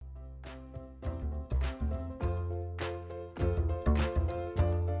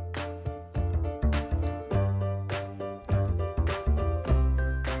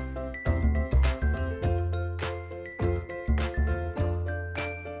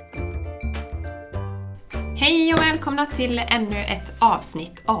Hej och välkomna till ännu ett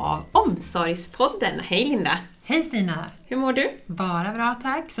avsnitt av Omsorgspodden. Hej Linda! Hej Stina! Hur mår du? Bara bra,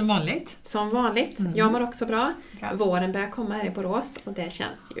 tack. Som vanligt. Som vanligt. Jag mår också bra. Våren börjar komma här i Borås och det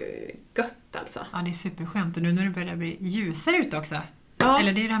känns ju gött alltså. Ja, det är superskönt. Och nu när det börjar bli ljusare ut också. Ja.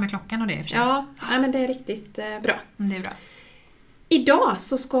 Eller det är det här med klockan och det i och för sig. Ja, men det är riktigt bra. Det är bra. Idag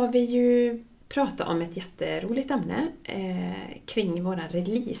så ska vi ju prata om ett jätteroligt ämne kring vår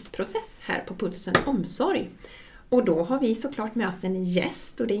releaseprocess här på Pulsen Omsorg. Och då har vi såklart med oss en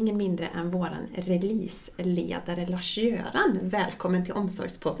gäst och det är ingen mindre än våran releaseledare Lars-Göran. Välkommen till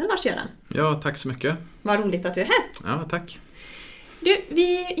Omsorgspodden Lars-Göran. Ja, tack så mycket. Vad roligt att du är här. Ja, tack. Du,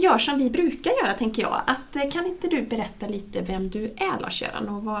 vi gör som vi brukar göra tänker jag. Kan inte du berätta lite vem du är Lars-Göran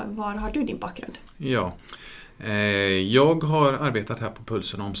och var har du din bakgrund? Ja, jag har arbetat här på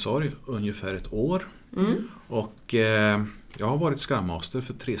Pulsen Omsorg ungefär ett år. Och jag har varit Scrum Master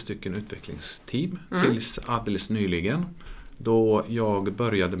för 3 stycken utvecklingsteam tills alldeles nyligen. Då jag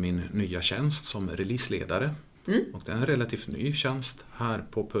började min nya tjänst som releaseledare. Och det är en relativt ny tjänst här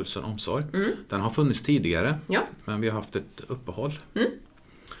på Pulsen Omsorg. Den har funnits tidigare, men vi har haft ett uppehåll.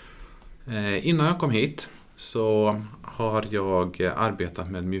 Innan jag kom hit så har jag arbetat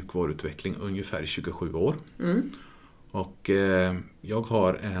med mjukvaruutveckling ungefär 27 år. Och jag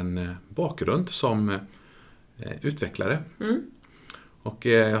har en bakgrund som utvecklare. Och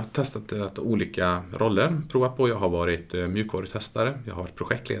jag har testat olika roller. Provat på, jag har varit mjukvarutestare, jag har varit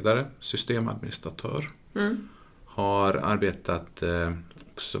projektledare, systemadministratör. Har arbetat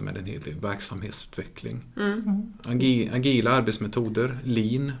också med en hel del verksamhetsutveckling. Agila arbetsmetoder,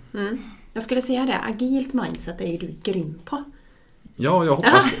 lean. Jag skulle säga det, agilt mindset är ju du grym på. Ja, jag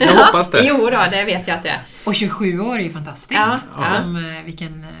hoppas det. Jo då, det vet jag att det är. Och 27 år är ju fantastiskt. Ja,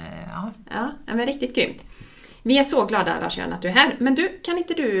 men riktigt grymt. Vi är så glada Lars-Göran att du är här. Men du, kan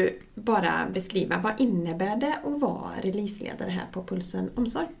inte du bara beskriva vad innebär det att vara releaseledare här på Pulsen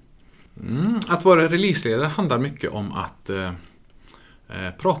Omsorg? Att vara releaseledare handlar mycket om att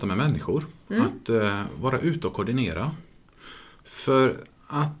prata med människor. Att vara ute och koordinera. För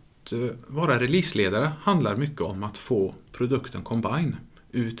att vara releaseledare handlar mycket om att få produkten Combine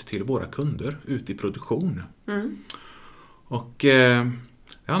ut till våra kunder, ut i produktion. Och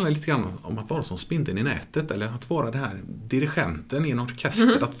det handlar lite grann om att vara som spindeln i nätet eller att vara den här dirigenten i en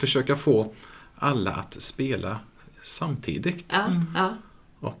orkester. Att försöka få alla att spela samtidigt.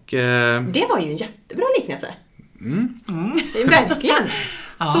 Och, det var ju en jättebra liknelse. Det är verkligen.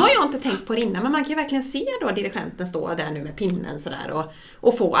 Så har jag inte tänkt på det innan, men man kan ju verkligen se då dirigenten stå där nu med pinnen sådär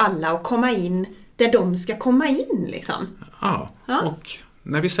och få alla att komma in där de ska komma in liksom. Ja, och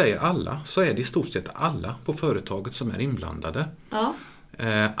när vi säger alla så är det i stort sett alla på företaget som är inblandade.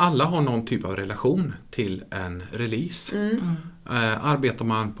 Alla har någon typ av relation till en release. Arbetar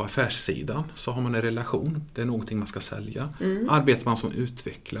man på affärssidan så har man en relation, det är någonting man ska sälja. Arbetar man som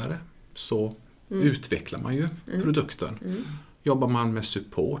utvecklare så utvecklar man ju produkten. Jobbar man med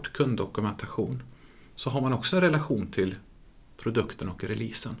support, kunddokumentation så har man också en relation till produkten och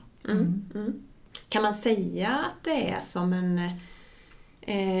releasen. Kan man säga att det är som en...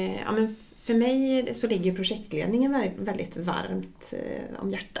 men för mig så ligger projektledningen väldigt varmt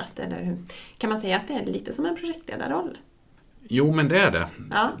om hjärtat. Eller kan man säga att det är lite som en projektledarroll? Jo, men det är det.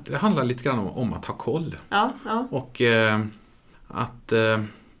 Det handlar lite grann om att ha koll. Och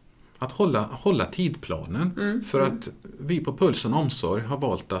att hålla tidplanen. För att vi på Pulsen Omsorg har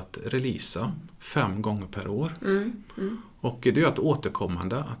valt att releasa 5 gånger per år. Och det är att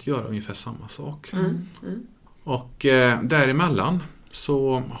återkommande att göra ungefär samma sak. Och däremellan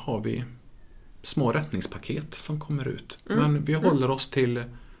så har vi små rättningspaket som kommer ut. Men vi håller oss till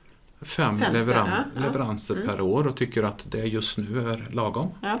 5 leveranser per år och tycker att det just nu är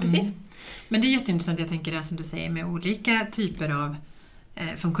lagom. Ja, precis. Men det är jätteintressant, jag tänker det som du säger med olika typer av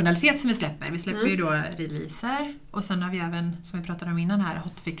funktionalitet som vi släpper. Vi släpper ju då releaser och sen har vi även, som vi pratade om innan här,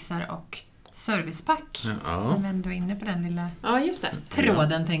 hotfixar och servicepack. Men ändå inne på den lilla just det.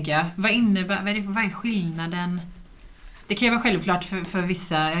 tråden tänker jag. Vad är skillnaden? Det kan ju vara självklart för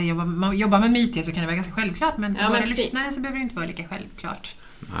vissa, man jobbar med IT så kan det vara ganska självklart, men för våra lyssnare så behöver det inte vara lika självklart.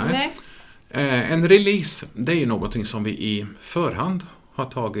 Nej. En release, det är ju någonting som vi i förhand har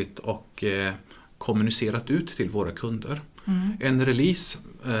tagit och kommunicerat ut till våra kunder. En release,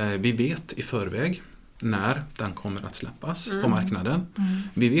 vi vet i förväg när den kommer att släppas på marknaden.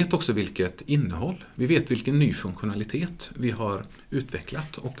 Vi vet också vilket innehåll, vi vet vilken ny funktionalitet vi har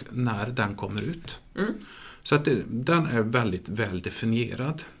utvecklat och när den kommer ut. Så att den är väldigt väl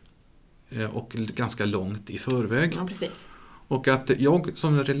definierad och ganska långt i förväg. Ja, precis. Och att jag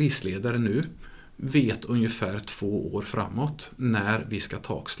som releaseledare nu vet ungefär 2 år framåt när vi ska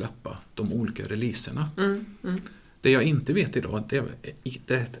ta och släppa de olika releaserna. Det jag inte vet idag, det är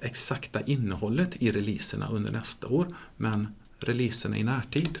det exakta innehållet i releaserna under nästa år, men releaserna i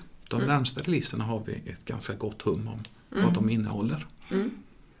närtid. De närmsta releaserna har vi ett ganska gott hum om vad de innehåller.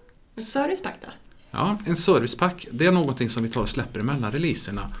 Servicepack då? Ja, en servicepack, det är någonting som vi tar och släpper mellan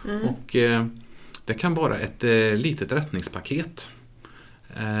releaserna. Och det kan vara ett litet rättningspaket.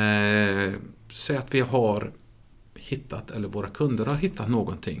 Säg att vi har hittat, eller våra kunder har hittat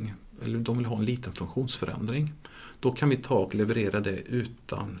någonting, eller de vill ha en liten funktionsförändring. Då kan vi ta och leverera det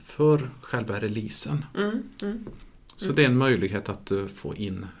utanför själva releasen. Så det är en möjlighet att få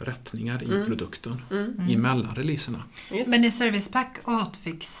in rättningar i produkten emellan releaserna. Men är servicepack och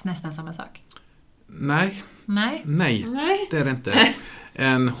hotfix nästan samma sak? Nej, det är det inte.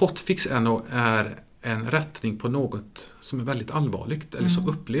 En hotfix är en rättning på något som är väldigt allvarligt eller som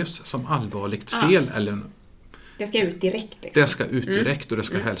upplevs som allvarligt fel. Eller det ska ut direkt. Liksom. Det ska ut direkt och det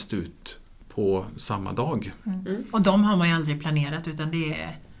ska helst ut på samma dag. Och de har man ju aldrig planerat, utan det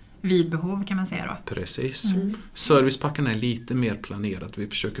är vid behov, kan man säga då. Precis. Servicepacken är lite mer planerad. Vi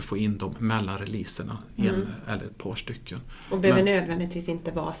försöker få in dem mellan releaserna, en eller ett par stycken. Och behöver nödvändigtvis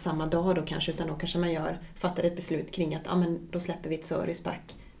inte vara samma dag då kanske, utan då kanske man fattar ett beslut kring att då släpper vi ett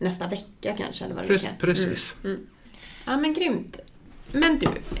servicepack nästa vecka kanske. Eller vad det är. Precis. Ja, men grymt. Men du,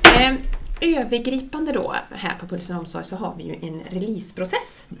 övergripande då här på Pulsen Omsorg så har vi ju en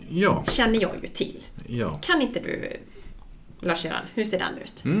releaseprocess. Ja. Känner jag ju till. Ja. Kan inte du, Lars-Göran, hur ser den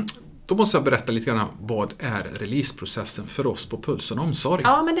ut? Då måste jag berätta lite grann vad är releaseprocessen för oss på Pulsen Omsorg.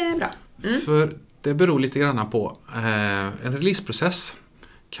 Ja, men det är bra. För det beror lite grann på, en releaseprocess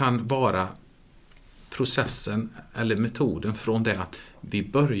kan vara processen eller metoden från det att vi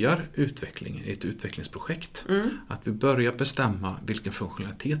börjar utvecklingen i ett utvecklingsprojekt. Att vi börjar bestämma vilken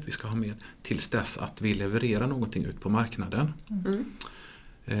funktionalitet vi ska ha med tills dess att vi levererar någonting ut på marknaden.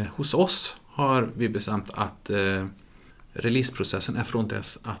 Hos oss har vi bestämt att releaseprocessen är från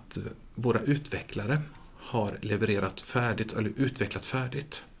dess att våra utvecklare har levererat färdigt eller utvecklat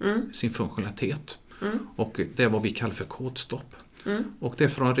färdigt sin funktionalitet. Och det är vad vi kallar för kodstopp. Och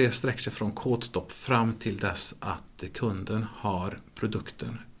det sträcker sig från kodstopp fram till dess att kunden har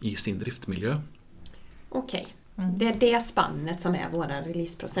produkten i sin driftmiljö. Okej. Det är det spannet som är vår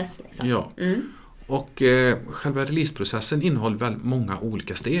releaseprocess. Liksom. Ja. Och själva releaseprocessen innehåller väl många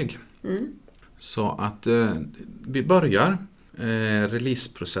olika steg. Så att vi börjar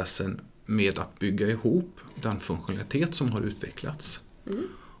releaseprocessen med att bygga ihop den funktionalitet som har utvecklats.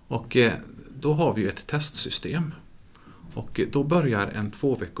 Och då har vi ett testsystem. Och då börjar en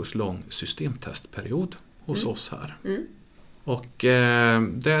 2 veckors lång systemtestperiod hos oss här. Och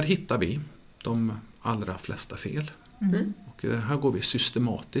där hittar vi de allra flesta fel. Och här går vi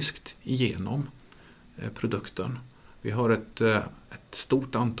systematiskt igenom produkten. Vi har ett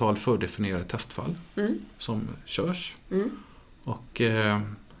stort antal fördefinierade testfall som körs. Och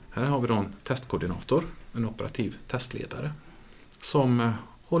här har vi då en testkoordinator, en operativ testledare, som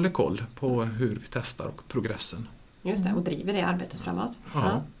håller koll på hur vi testar och progressen. Just det, och driver det arbetet framåt.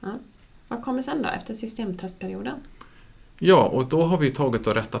 Ja. Vad kommer sen då efter systemtestperioden? Ja, och då har vi tagit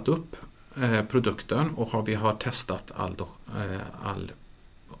och rättat upp produkten och vi har testat all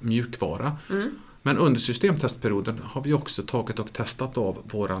mjukvara. Men under systemtestperioden har vi också tagit och testat av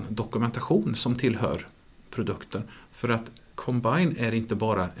våran dokumentation som tillhör produkten. För att Combine är inte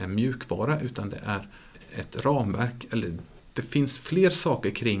bara en mjukvara utan det är ett ramverk, eller det finns fler saker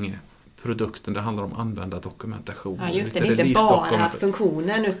kring produkten. Det handlar om användardokumentation. Ja, just det. Det är inte bara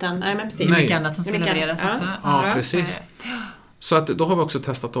funktionen utan men precis. Det är mycket annat som ska levereras också. Ja, precis. Så att då har vi också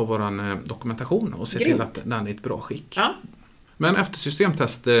testat av vår dokumentation och sett till att den är i ett bra skick. Ja. Men efter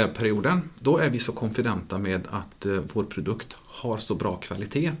systemtestperioden, då är vi så konfidenta med att vår produkt har så bra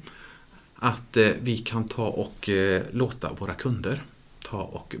kvalitet att vi kan ta och låta våra kunder ta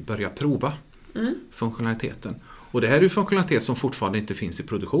och börja prova funktionaliteten. Och det här är ju funktionalitet som fortfarande inte finns i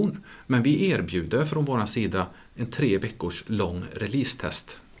produktion. Men vi erbjuder från vår sida en 3 veckors lång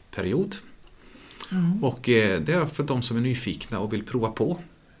release-testperiod. Och det är för de som är nyfikna och vill prova på.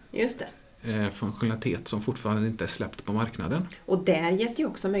 Just det. Funktionalitet som fortfarande inte är släppt på marknaden. Och där ges det ju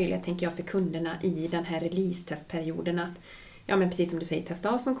också möjlighet, tänker jag, för kunderna i den här release-testperioden att, ja men precis som du säger, testa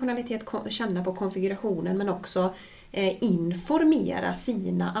av funktionalitet, känna på konfigurationen, men också informera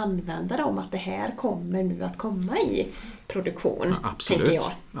sina användare om att det här kommer nu att komma i produktion. Ja, absolut. Tänker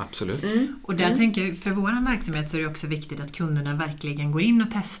jag. Absolut. Och där tänker jag, för vår verksamhet så är det också viktigt att kunderna verkligen går in och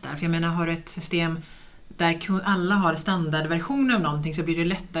testar. För jag menar, har du ett system där alla har standardversion av någonting så blir det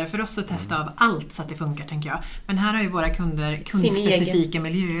lättare för oss att testa av allt så att det funkar, tänker jag. Men här har ju våra kunder kundspecifika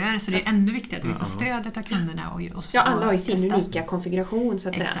miljöer, så det är ännu viktigare att vi får stödet av kunderna. Och ja, alla har ju sin unika konfiguration så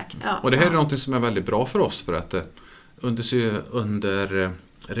att säga. Exakt. Ja. Och det här är något som är väldigt bra för oss, för att under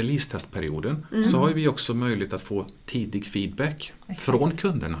release-testperioden så har vi också möjlighet att få tidig feedback från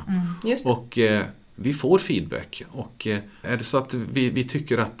kunderna. Just det. Och vi får feedback, och är det så att vi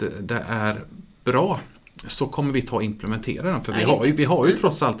tycker att det är bra, så kommer vi ta och implementera den. För vi har ju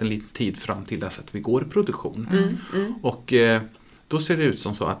trots allt en liten tid fram till dess att vi går i produktion. Och då ser det ut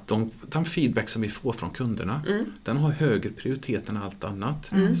som så att den feedback som vi får från kunderna, den har högre prioritet än allt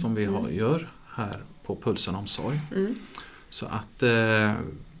annat som vi gör här på Pulsen Omsorg. Så att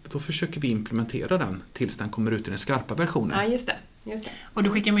då försöker vi implementera den tills den kommer ut i den skarpa versionen. Ja, just det. Och då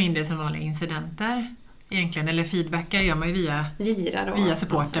skickar man in det som vanliga incidenter egentligen, eller feedbackar gör man ju via Gira då. Via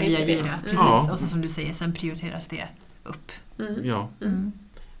supporten, via Gira. Precis. Ja. Och så som du säger, sen prioriteras det upp. Ja.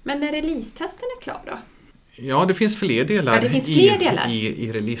 Men när releasetesten är klar då? Ja, det finns fler delar, Ja, det finns fler delar.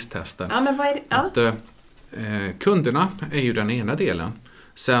 i releasetesten. Ja, men vad är det? Ja. Att, kunderna är ju den ena delen.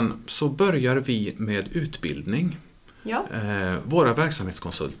 Sen så börjar vi med utbildning. Ja. Våra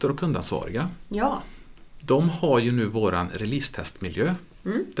verksamhetskonsulter och kundansvariga, Ja. de har ju nu våran release-testmiljö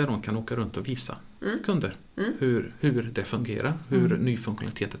där de kan åka runt och visa kunder hur det fungerar, hur ny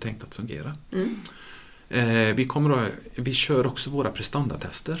funktionalitet är tänkt att fungera. Vi kör också våra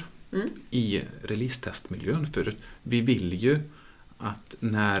prestandatester i release-testmiljön, för vi vill ju att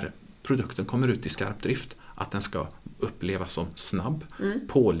när produkten kommer ut i skarp drift att den ska upplevas som snabb,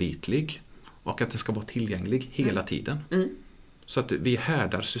 pålitlig och att den ska vara tillgänglig hela tiden. Så att vi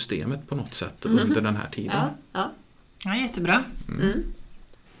härdar systemet på något sätt under den här tiden. Ja, jättebra.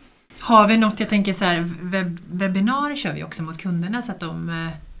 Har vi något, jag tänker så här, webbinarier kör vi också mot kunderna så att de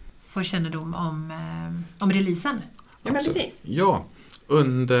får kännedom om releasen. Ja, men precis. Ja,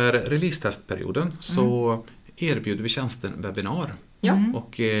 under release-testperioden så erbjuder vi tjänsten webbinar. Ja.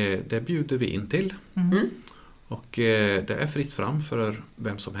 Och det bjuder vi in till. Och det är fritt fram för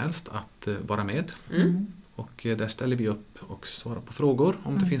vem som helst att vara med. Och där ställer vi upp och svarar på frågor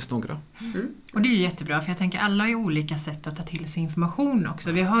om det finns några. Och det är ju jättebra, för jag tänker alla har ju olika sätt att ta till sig information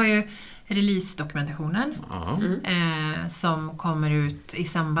också. Vi har ju release-dokumentationen som kommer ut i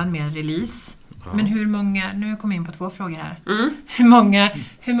samband med release. Ja. Men hur många, nu kommer jag in på 2 frågor här.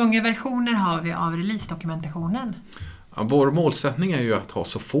 Hur många versioner har vi av release-dokumentationen? Ja, vår målsättning är ju att ha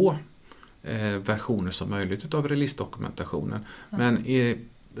så få versioner som möjligt av release-dokumentationen. Men i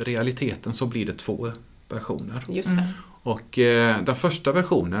realiteten så blir det 2 versioner. Just det. Och den första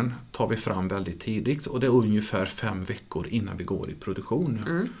versionen tar vi fram väldigt tidigt, och det är ungefär 5 veckor innan vi går i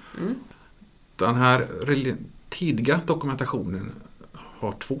produktion. Den här tidiga dokumentationen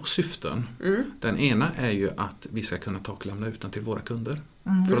har 2 syften. Den ena är ju att vi ska kunna ta och lämna ut den till våra kunder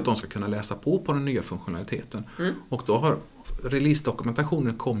för att de ska kunna läsa på den nya funktionaliteten. Och då har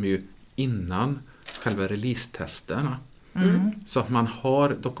release-dokumentationen kommit ju innan själva release-testerna. Så att man har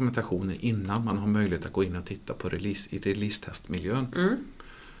dokumentationen innan man har möjlighet att gå in och titta på i release-testmiljön.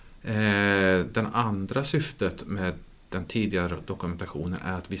 Den andra syftet med den tidigare dokumentationen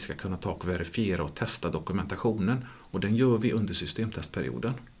är att vi ska kunna ta och verifiera och testa dokumentationen, och den gör vi under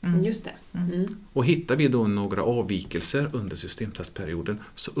systemtestperioden. Just det. Och hittar vi då några avvikelser under systemtestperioden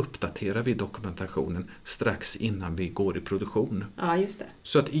så uppdaterar vi dokumentationen strax innan vi går i produktion. Ja, just det.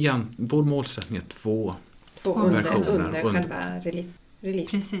 Så att igen, vår målsättning är 2 versioner under själva release.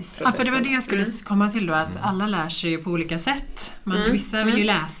 Precis. Ja, för det var det jag skulle komma till då, att alla lär sig på olika sätt. Vissa vill ju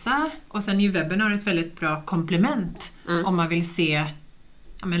läsa, och sen är ju webbinar ett väldigt bra komplement om man vill se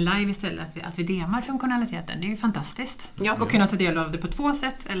live istället, att vi demar funktionaliteten. Det är ju fantastiskt. Ja. Och kunna ta del av det på 2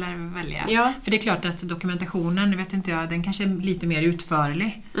 sätt eller välja. Ja. För det är klart att dokumentationen, vet inte jag, den kanske är lite mer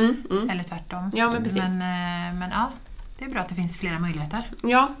utförlig. Eller tvärtom. Ja, men precis. Men ja, det är bra att det finns flera möjligheter.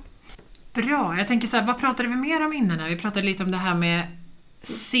 Ja. Bra, jag tänker så här, vad pratade vi mer om innan? Vi pratade lite om det här med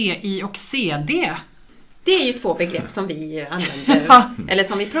CI och CD. Det är ju 2 begrepp som vi använder, eller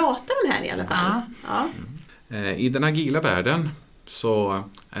som vi pratar om här i alla fall. I den agila världen så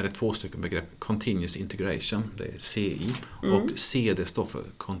är det 2 stycken begrepp. Continuous Integration, det är CI, och CD står för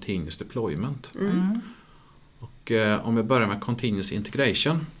Continuous Deployment. Och om vi börjar med Continuous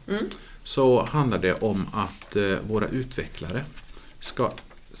Integration så handlar det om att våra utvecklare ska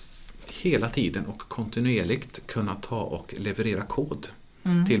hela tiden och kontinuerligt kunna ta och leverera kod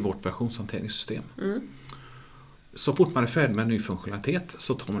till vårt versionshanteringssystem. Så fort man är färdig med en ny funktionalitet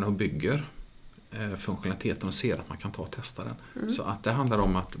så tar man och bygger funktionaliteten och ser att man kan ta och testa den. Så att det handlar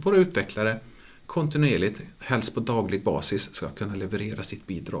om att våra utvecklare kontinuerligt, helst på daglig basis, ska kunna leverera sitt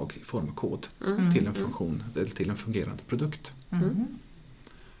bidrag i form av kod till en funktion eller till en fungerande produkt.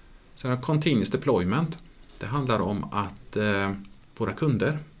 Sen continuous deployment, det handlar om att våra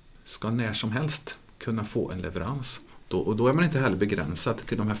kunder ska när som helst kunna få en leverans. Och då är man inte heller begränsad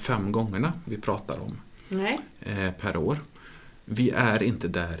till de här 5 gångerna vi pratar om per år. Vi är inte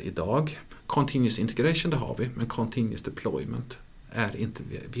där idag. Continuous integration, det har vi, men continuous deployment är inte,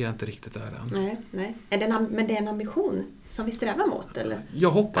 vi är inte riktigt där än. Nej. Men det är en ambition som vi strävar mot, eller?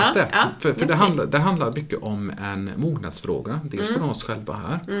 Jag hoppas det. För ja, det handlar mycket om en mognadsfråga. Dels för oss själva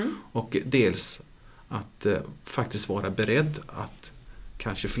här och dels att faktiskt vara beredd att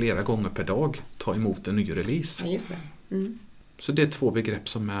kanske flera gånger per dag ta emot en ny release. Ja, just det. Så det är 2 begrepp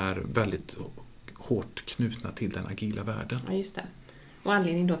som är väldigt hårt knutna till den agila världen. Ja, just det. Och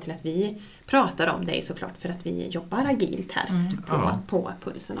anledningen då till att vi pratar om det är såklart för att vi jobbar agilt här på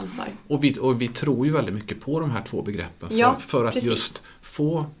Pulsen Omsorg. Och vi tror ju väldigt mycket på de här 2 begreppen för att just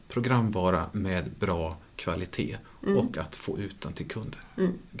få programvara med bra kvalitet och att få ut den till kunder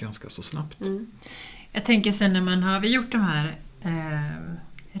ganska så snabbt. Jag tänker sen när man har gjort de här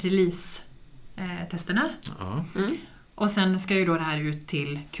release-testerna och sen ska ju då det här ut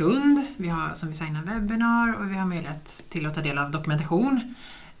till kund. Vi har, som vi sa innan, webbinar och vi har möjlighet till att ta del av dokumentation.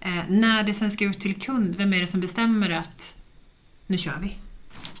 När det sen ska ut till kund, vem är det som bestämmer att nu kör vi?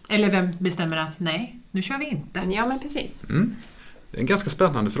 Eller vem bestämmer att nej, nu kör vi inte? Ja, men precis. Det är en ganska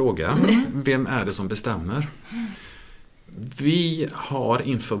spännande fråga. Vem är det som bestämmer? Vi har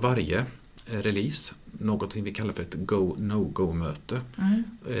inför varje release något vi kallar för ett go-no-go-möte.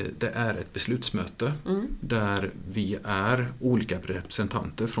 Det är ett beslutsmöte där vi är olika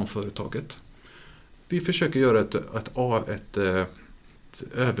representanter från företaget. Vi försöker göra ta ett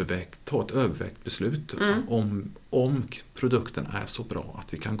övervägt beslut om produkten är så bra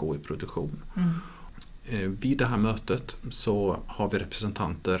att vi kan gå i produktion. Vid det här mötet så har vi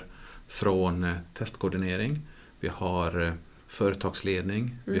representanter från testkoordinering, vi har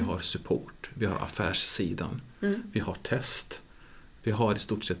företagsledning, vi har support, vi har affärssidan, vi har test, vi har i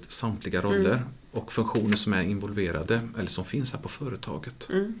stort sett samtliga roller och funktioner som är involverade eller som finns här på företaget.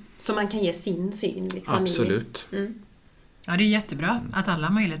 Så man kan ge sin syn liksom. Absolut. Ja, det är jättebra att alla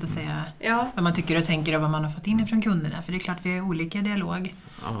har möjlighet att säga vad man tycker och tänker och vad man har fått in ifrån kunderna. För det är klart vi har olika dialog.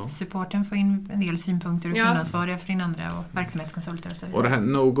 Supporten får in en del synpunkter och kundansvariga får in andra och verksamhetskonsulter och så vidare. Och det här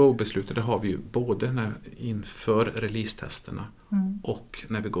no-go-beslutet det har vi ju både inför release-testerna och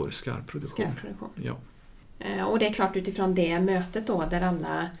när vi går i skarpproduktion. Ja. Och det är klart utifrån det mötet då där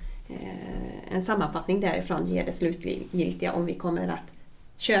alla en sammanfattning därifrån ger det slutgiltiga om vi kommer att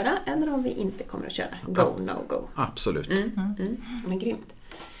köra eller om vi inte kommer att köra. Go, no go. Absolut. Men grymt.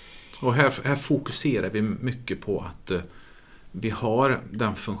 Och här fokuserar vi mycket på att vi har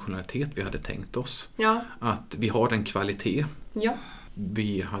den funktionalitet vi hade tänkt oss. Ja. Att vi har den kvalitet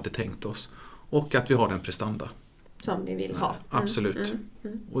vi hade tänkt oss. Och att vi har den prestanda. Som vi vill ha. Absolut.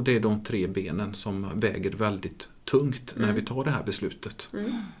 Och det är de 3 benen som väger väldigt tungt när vi tar det här beslutet.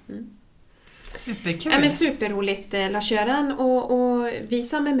 Superkul. Ja, men superroligt Lars-Göran och vi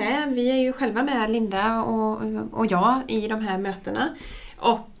som är med, vi är ju själva med Linda och jag i de här mötena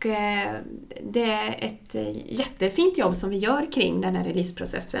och det är ett jättefint jobb som vi gör kring den här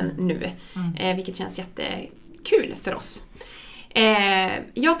releaseprocessen nu, vilket känns jättekul för oss.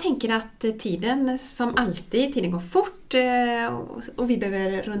 Jag tänker att tiden som alltid, tiden går fort och vi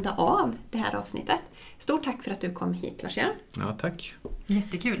behöver runda av det här avsnittet. Stort tack för att du kom hit, Lars-Göran. Ja, tack.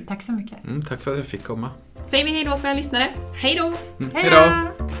 Jättekul, tack så mycket. Tack för att jag fick komma. Säger vi hej då till våra lyssnare. Hej då! Hej då!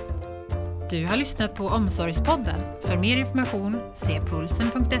 Du har lyssnat på Omsorgspodden. För mer information se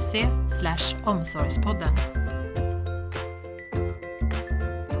pulsen.se/omsorgspodden.